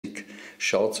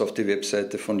Schaut auf die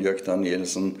Webseite von Jörg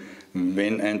Danielsen,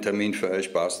 wenn ein Termin für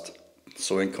euch passt.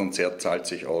 So ein Konzert zahlt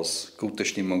sich aus. Gute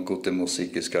Stimmung, gute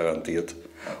Musik ist garantiert.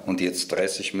 Und jetzt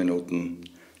 30 Minuten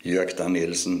Jörg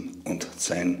Danielsen und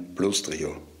sein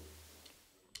Blues-Trio.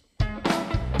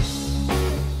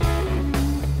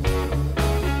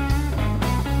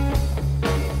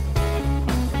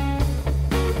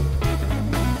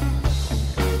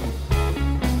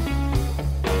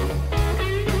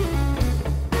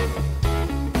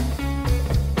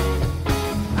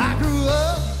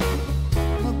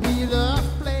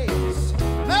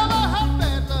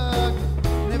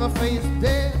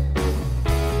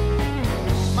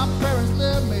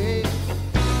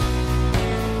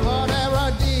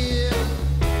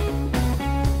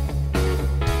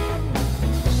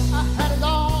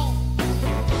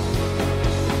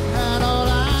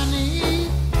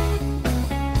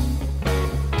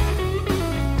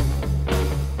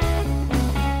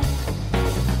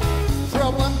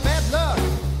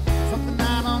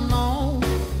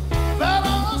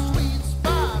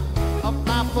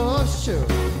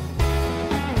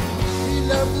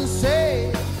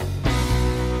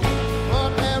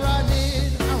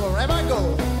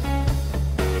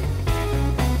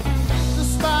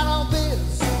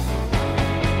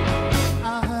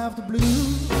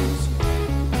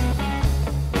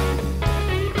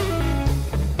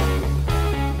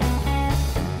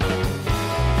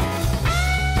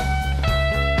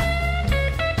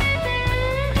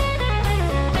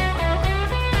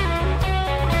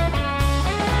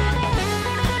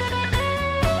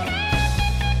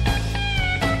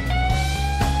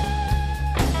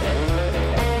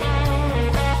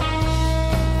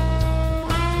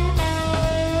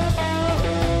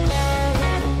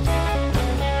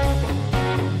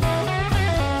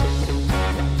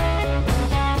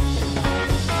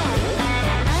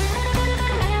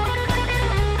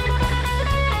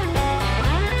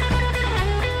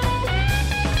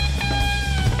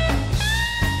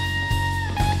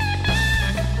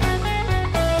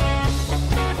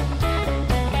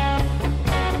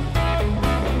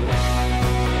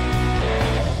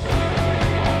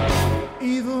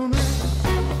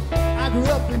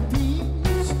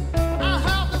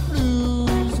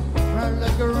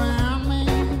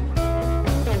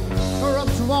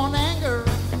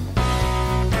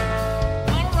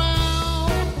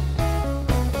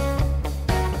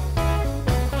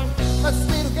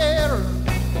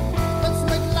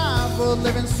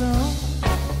 Living soon.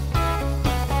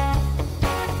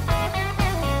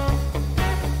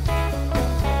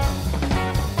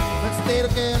 Let's stay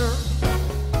together,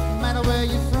 no matter where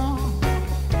you're from.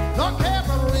 Don't care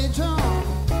for religion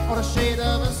or the shade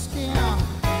of a skin.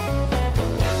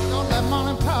 Don't let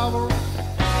money and power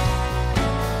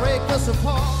break us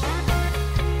apart.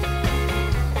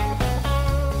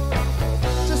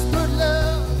 Just put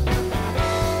love,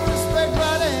 respect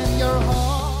right in your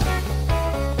heart.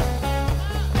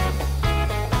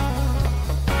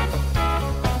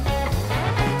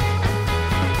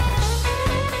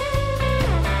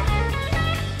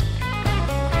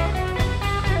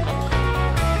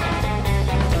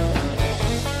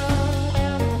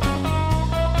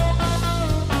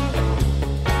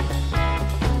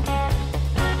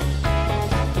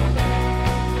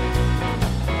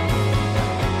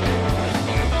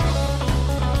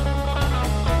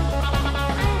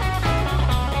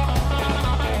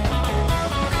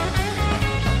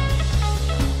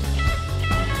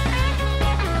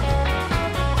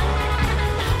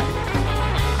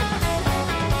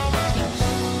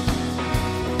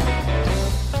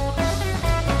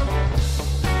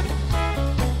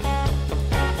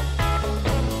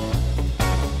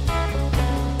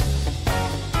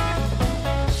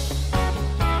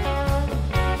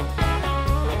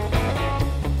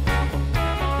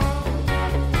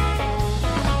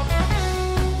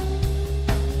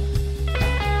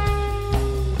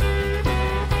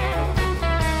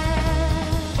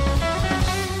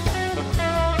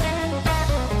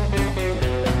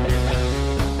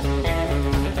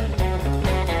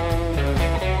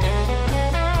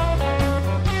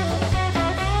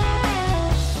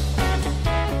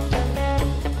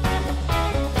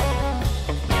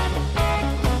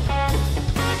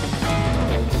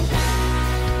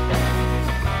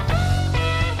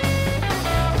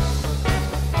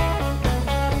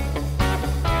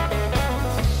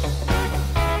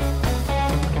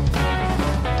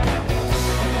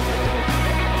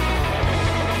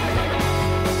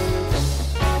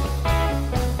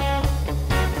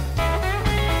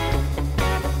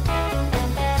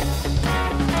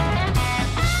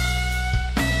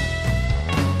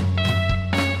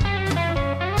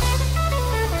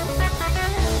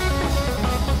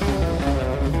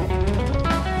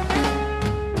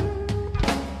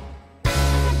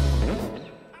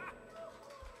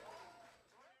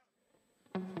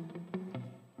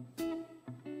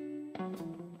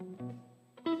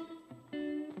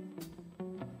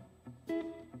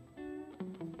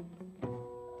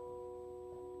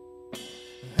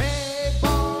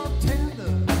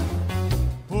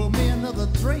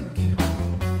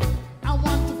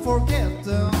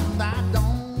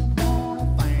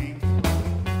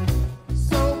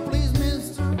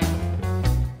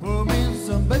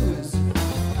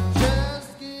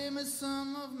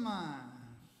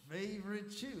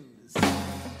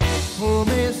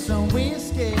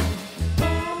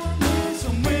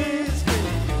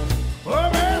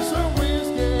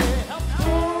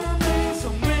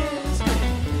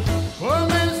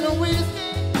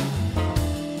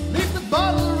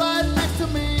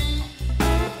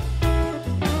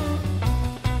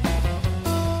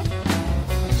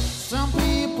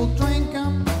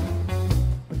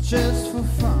 just for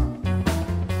fun.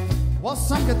 Well,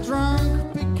 some get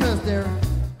drunk because their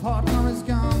partner is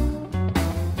gone.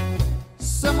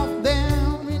 Some of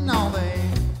them, you know, they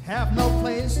have no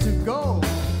place to go.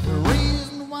 The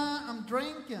reason why I'm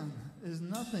drinking is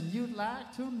nothing you'd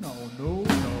like to know. No,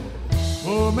 no.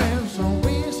 Pour me some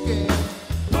whiskey.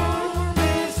 Pour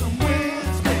me some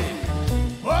whiskey.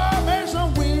 Pour me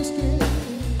some whiskey.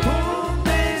 Pour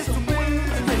me some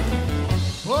whiskey.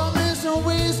 Pour me some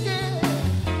whiskey.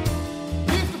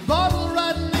 Keep the bottle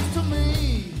right next to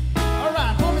me. All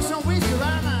right, pour me some whiskey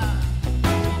right now.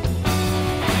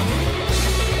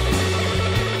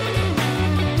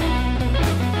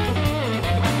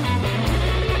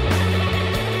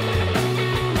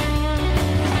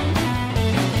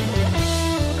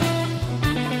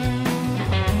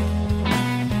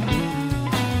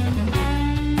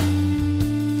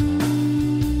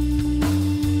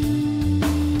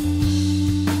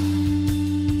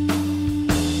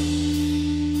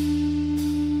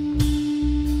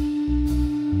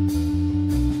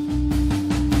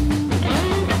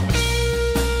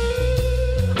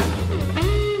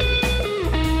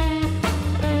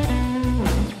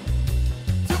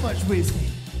 Whiskey.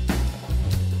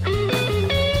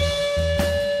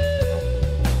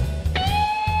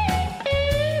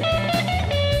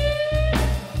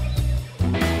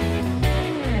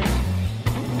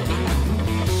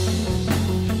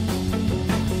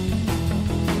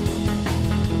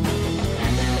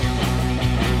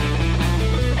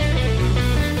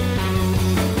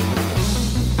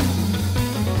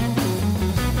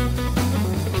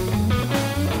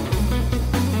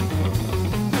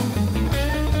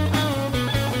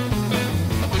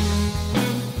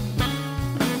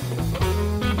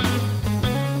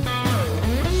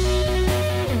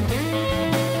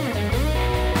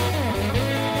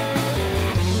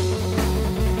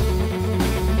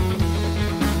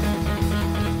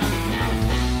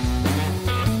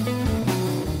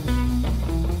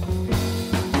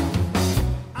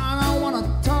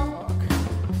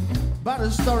 The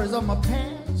stories of my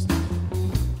past,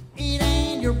 it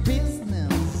ain't your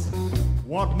business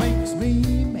what makes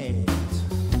me mad.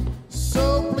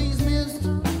 So please,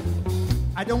 mister,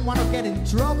 I don't want to get in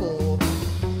trouble.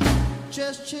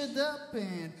 Just shut up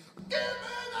and give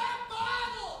me that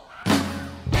bottle.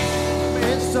 Pour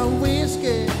me some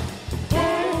whiskey.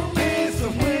 Pour me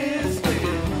some whiskey.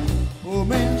 Pour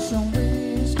me some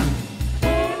whiskey.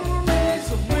 Pour me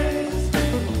some whiskey.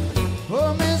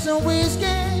 Pour me some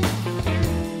whiskey.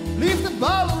 Leave the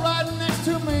bottle right next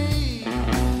to me.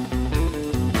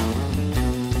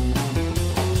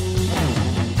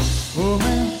 Pour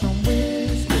me some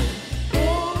whiskey.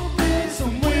 Pour me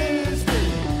some whiskey.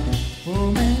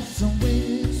 Pour me some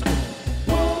whiskey.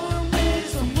 Pour me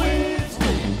some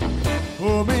whiskey.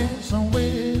 Pour me some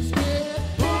whiskey.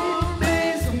 Pour me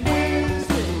some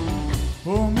whiskey.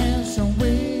 Pour me some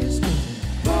whiskey.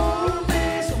 Pour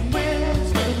me some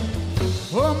whiskey.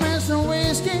 Pour me some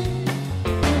whiskey.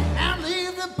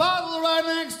 Bottle right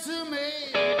next to me.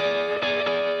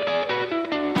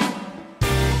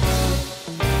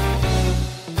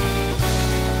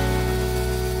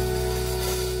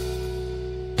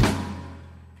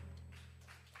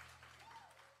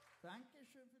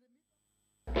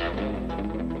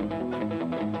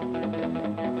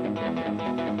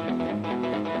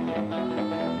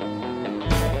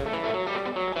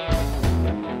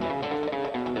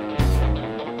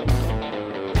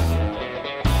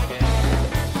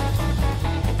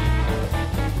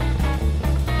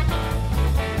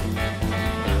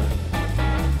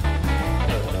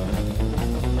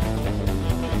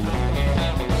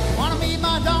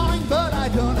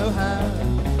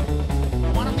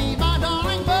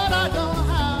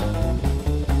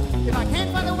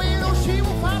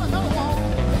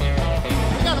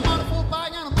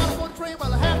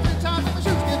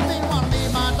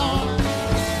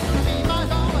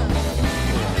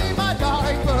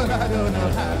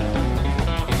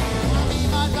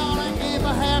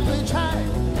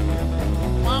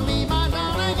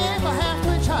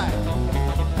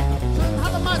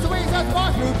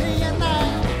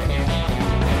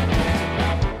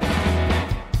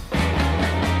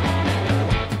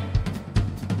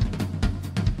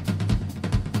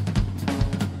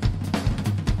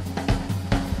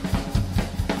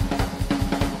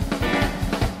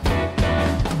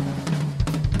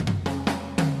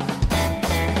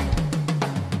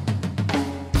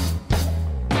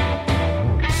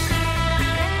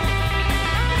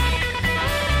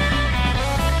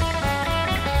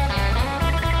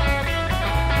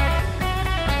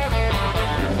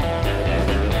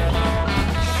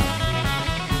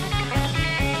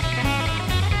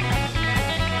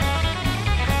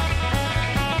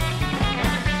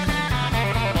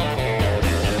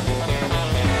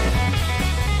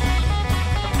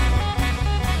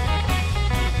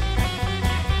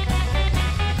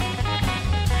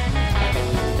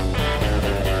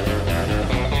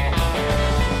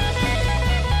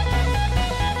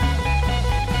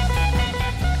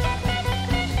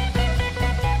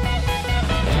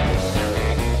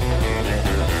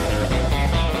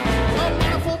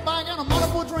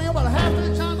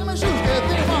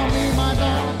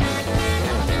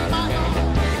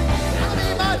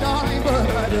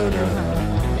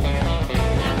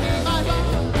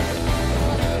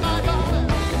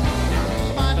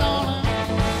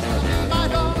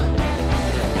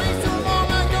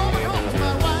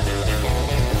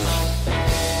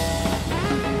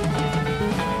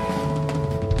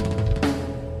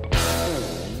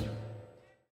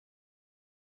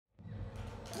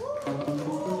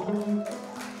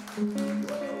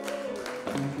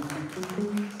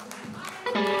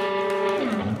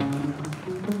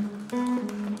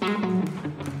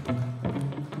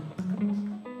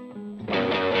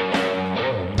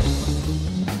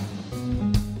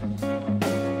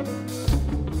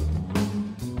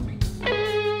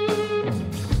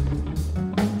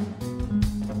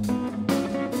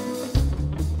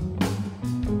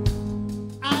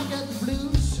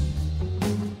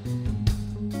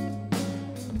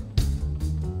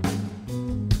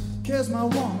 'cause my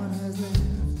woman has left.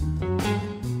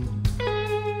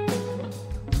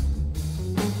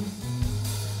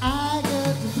 I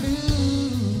got the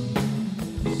blues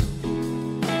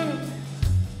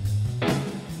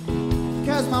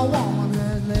 'cause my woman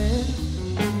has left.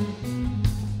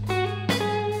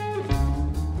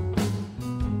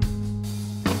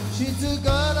 She took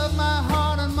all of my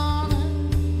heart and money,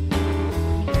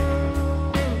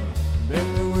 left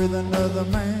me with another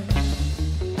man.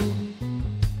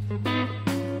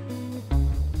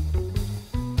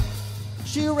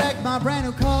 She wrecked my brand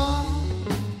new car,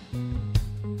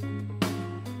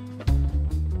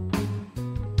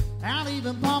 and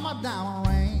even pawned my diamond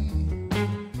ring.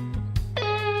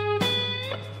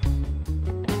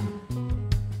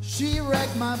 She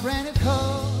wrecked my brand new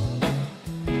car,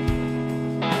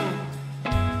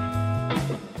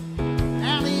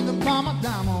 and even pawned my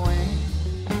diamond ring.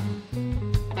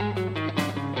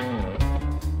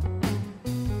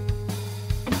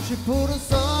 She pulled a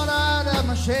sword out of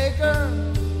my shaker.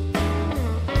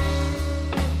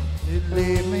 It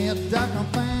leave me a ducking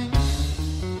thing.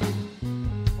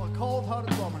 For a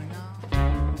cold-hearted woman now.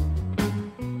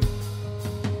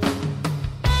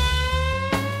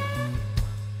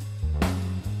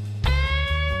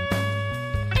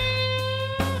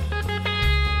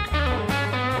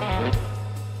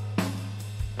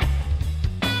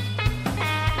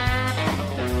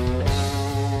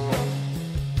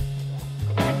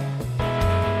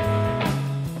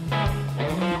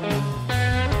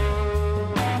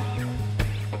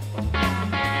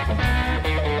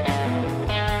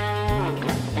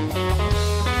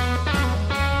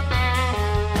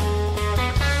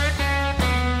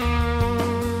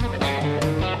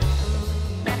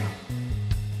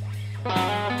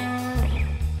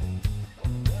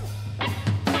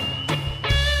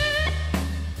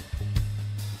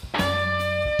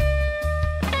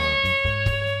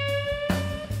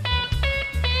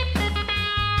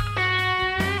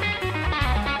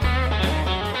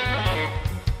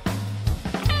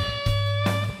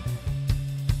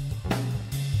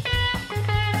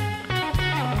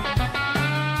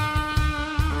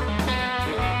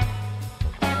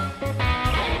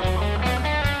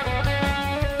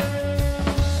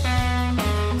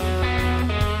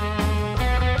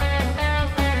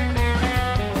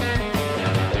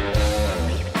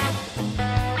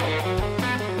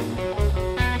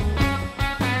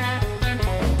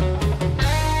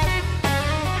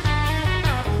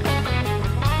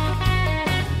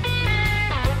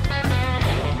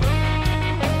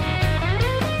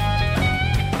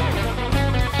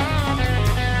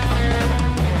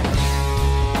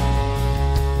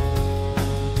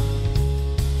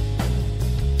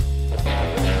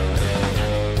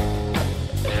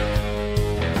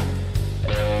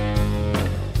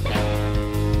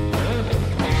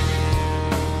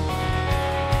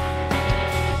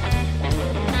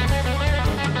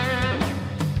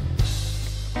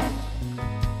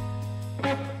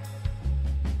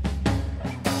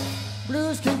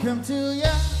 Blues can come to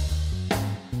you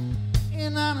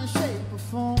in any shape or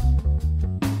form.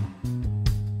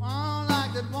 Oh,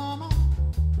 like that woman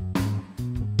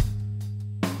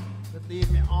that leave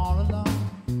me all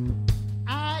alone.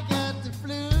 I got the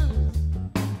blues,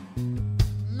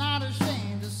 not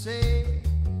ashamed to say.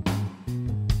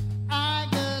 I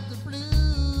got the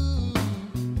blues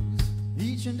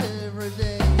each and every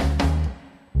day.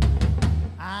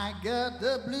 I got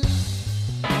the blues.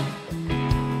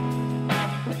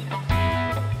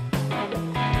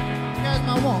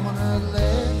 My woman has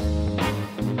left.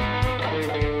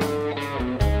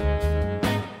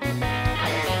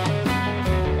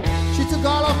 She took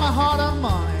all of my heart and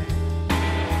money,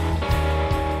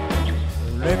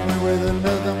 left me with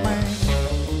another man.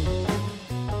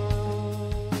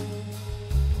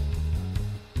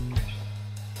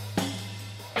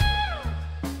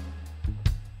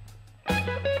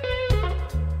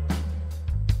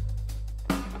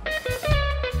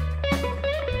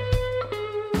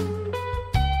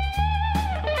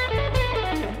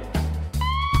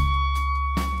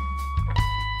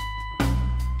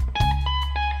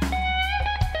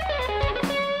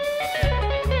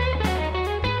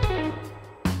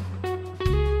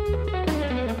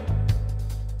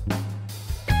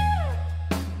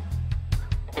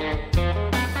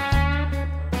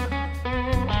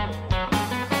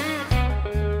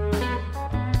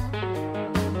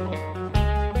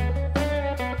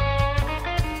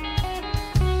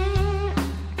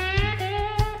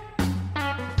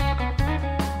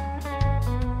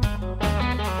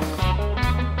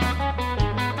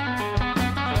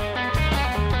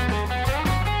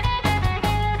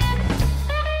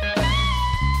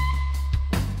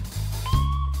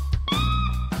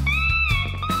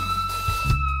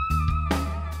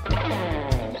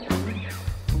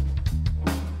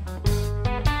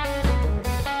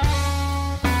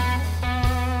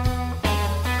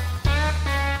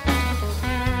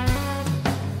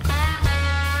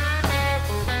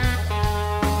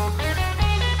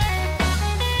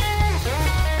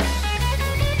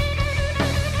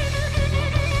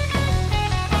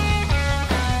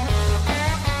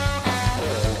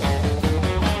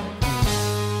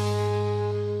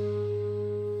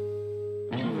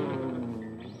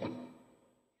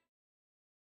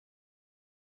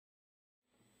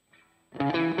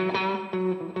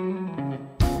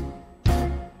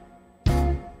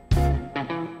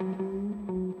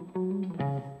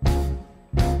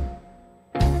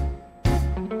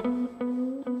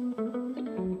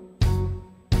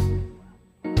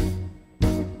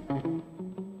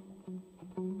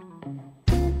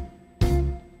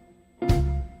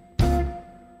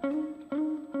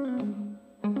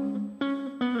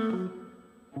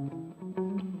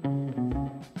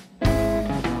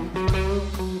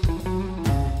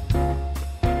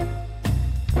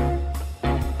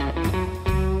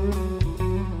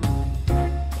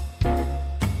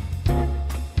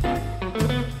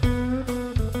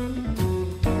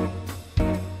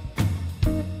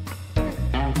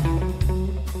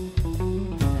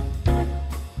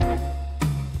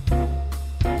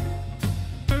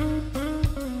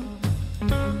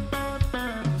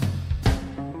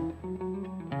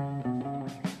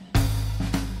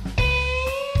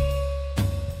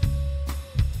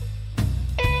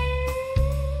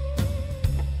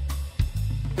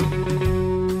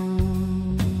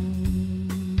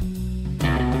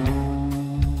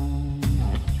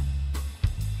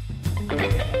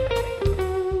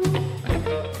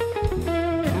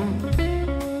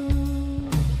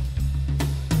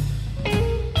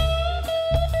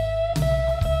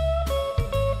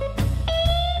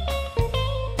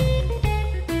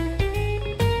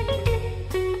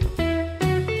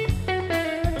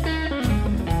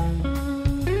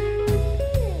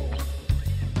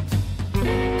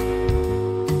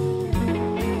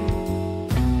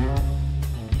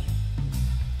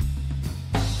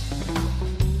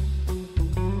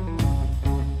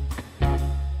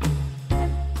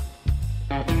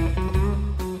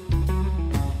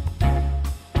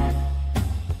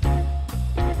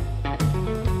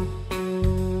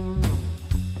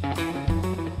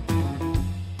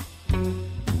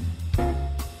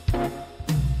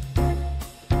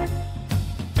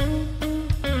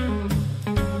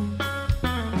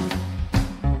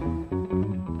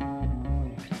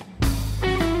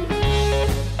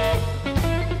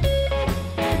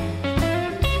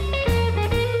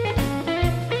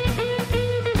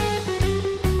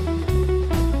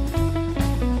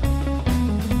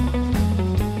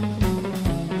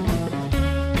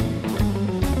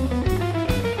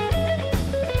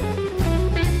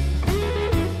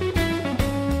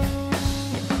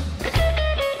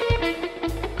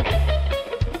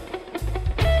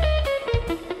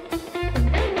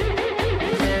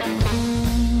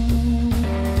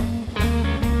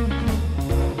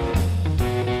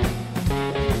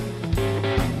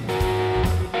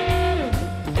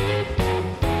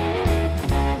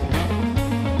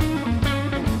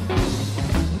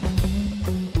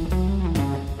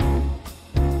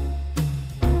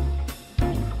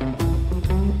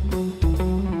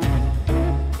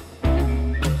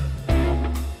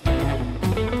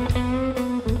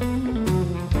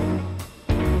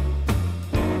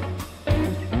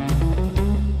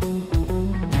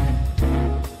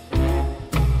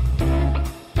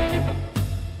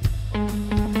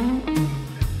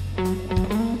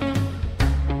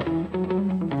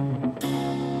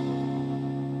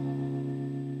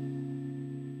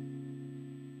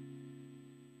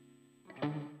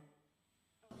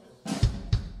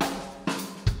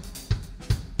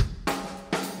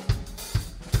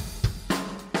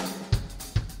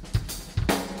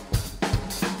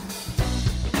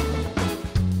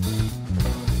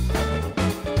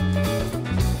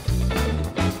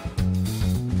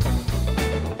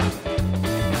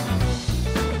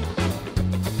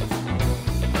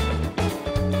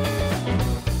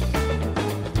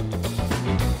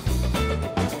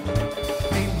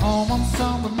 home on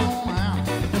Sunday morning,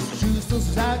 as just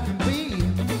as I can be.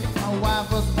 My wife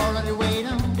was already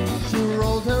waiting. She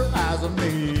rolled her eyes at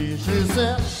me. She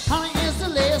said, honey, it's the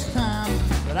last time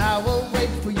that I will wait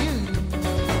for you.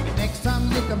 Next time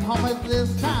you come home at this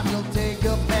time, you'll take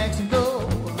your bags and go.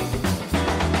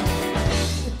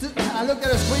 I look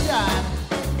at her sweet-eyed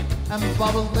and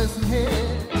bubbles listen here.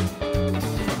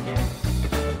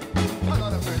 Oh,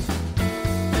 Lord have mercy.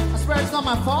 I swear it's not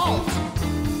my fault.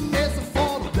 It's the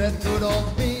fault of that good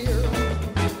old beer.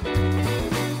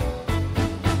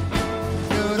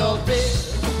 Good old beer.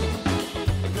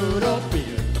 Good old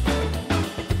beer.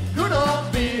 Good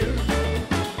old beer.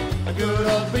 Good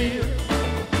old beer.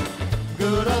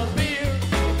 Good old beer.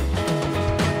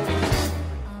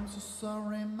 I'm so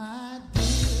sorry, my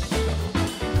dear.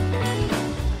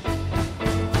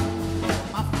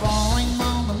 My falling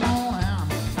on the morning,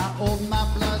 I opened my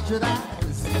bloodshot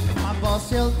eyes. My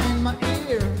boss yelled in my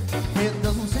ear, it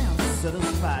doesn't sound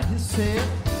satisfied. He said,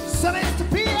 son, it's the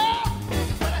P.O.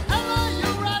 Where the hell are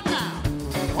you right now?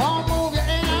 Oh, move your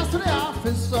ass to the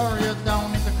office or you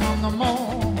don't need to come no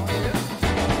more.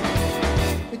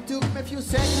 Yeah. It took me a few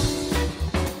seconds,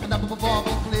 and up above all,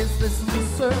 please listen,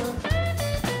 sir.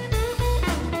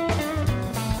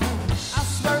 I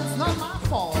swear it's not my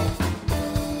fault.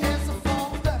 It's the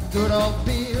fault of that good old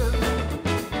beer.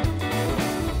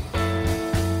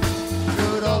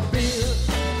 Good old beer.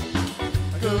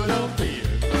 Good old beer.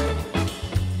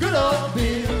 Good old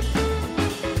beer.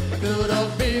 Good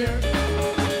old beer.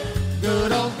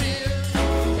 Good old beer.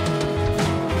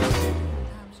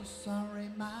 I'm so sorry,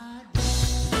 my dear.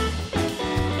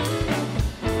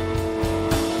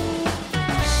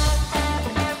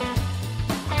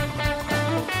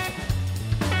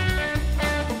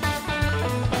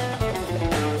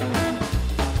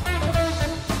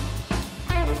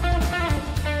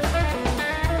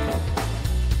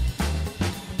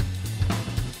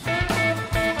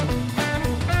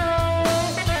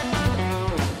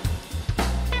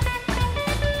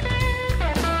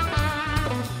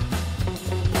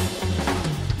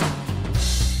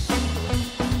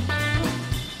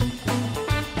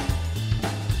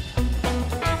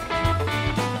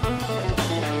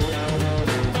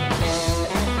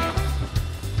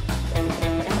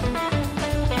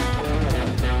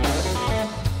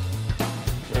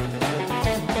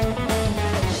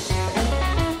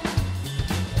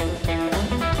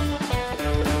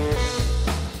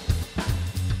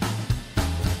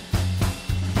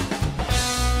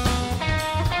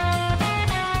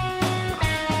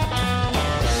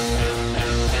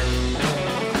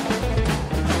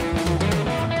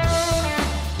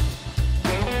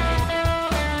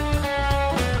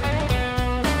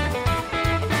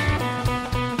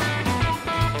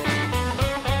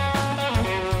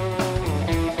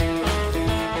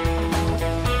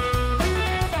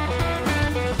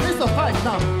 Mr. Fight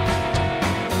now.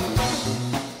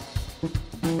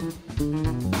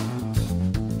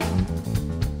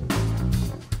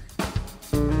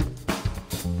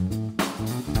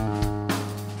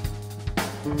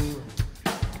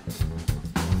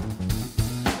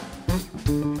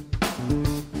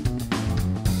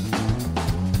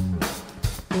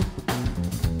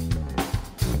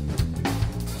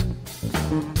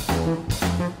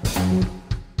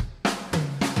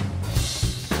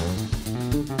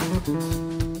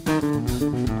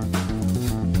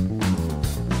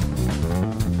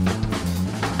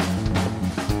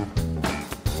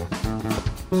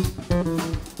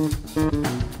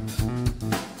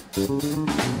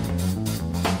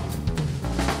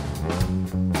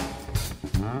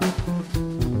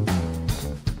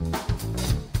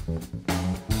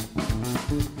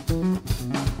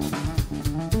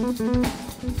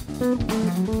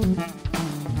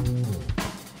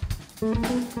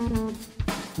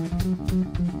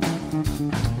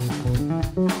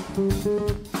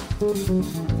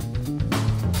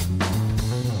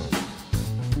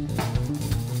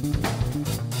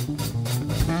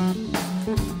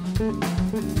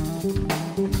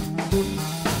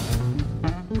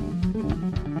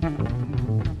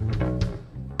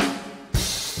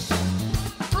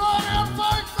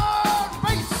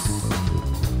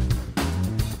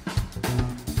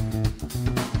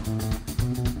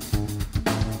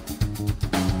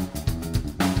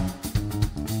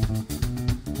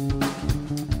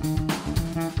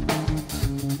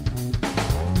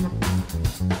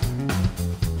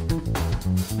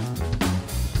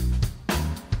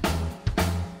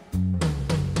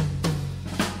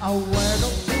 I went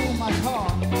up to my car,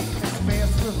 as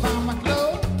fast as I found my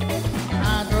clothes.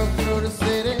 I drove through the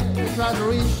city, tried to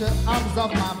reach the office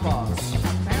of my boss.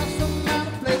 Passed some kind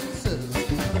of places,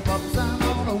 the pub sign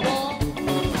on the wall.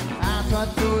 I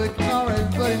tried to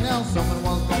else, something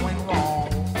was going wrong.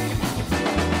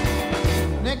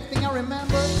 Next thing I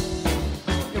remember,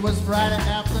 it was Friday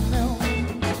afternoon.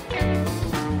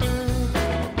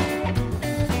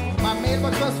 My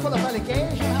mailbox was full of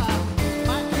allegations.